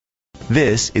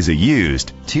This is a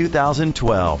used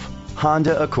 2012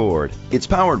 Honda Accord. It's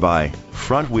powered by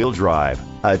front-wheel drive,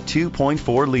 a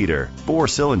 2.4-liter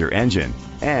four-cylinder engine,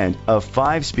 and a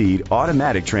 5-speed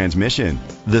automatic transmission.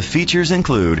 The features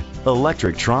include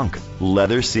electric trunk,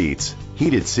 leather seats,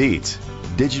 heated seats,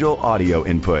 digital audio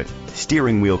input,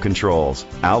 steering wheel controls,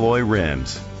 alloy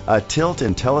rims, a tilt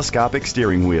and telescopic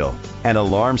steering wheel, an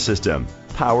alarm system,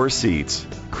 power seats,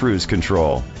 cruise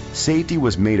control. Safety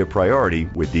was made a priority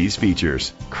with these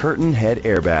features: curtain head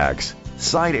airbags,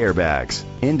 side airbags,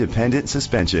 independent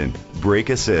suspension, brake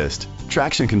assist,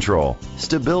 traction control,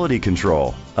 stability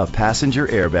control, a passenger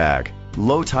airbag,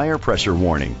 low tire pressure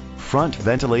warning, front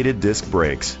ventilated disc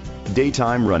brakes,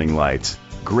 daytime running lights.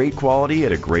 Great quality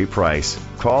at a great price.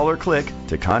 Call or click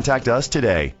to contact us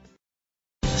today.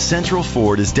 Central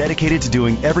Ford is dedicated to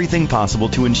doing everything possible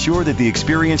to ensure that the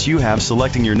experience you have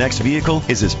selecting your next vehicle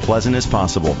is as pleasant as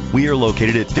possible. We are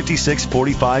located at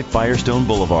 5645 Firestone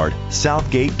Boulevard,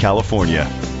 Southgate, California.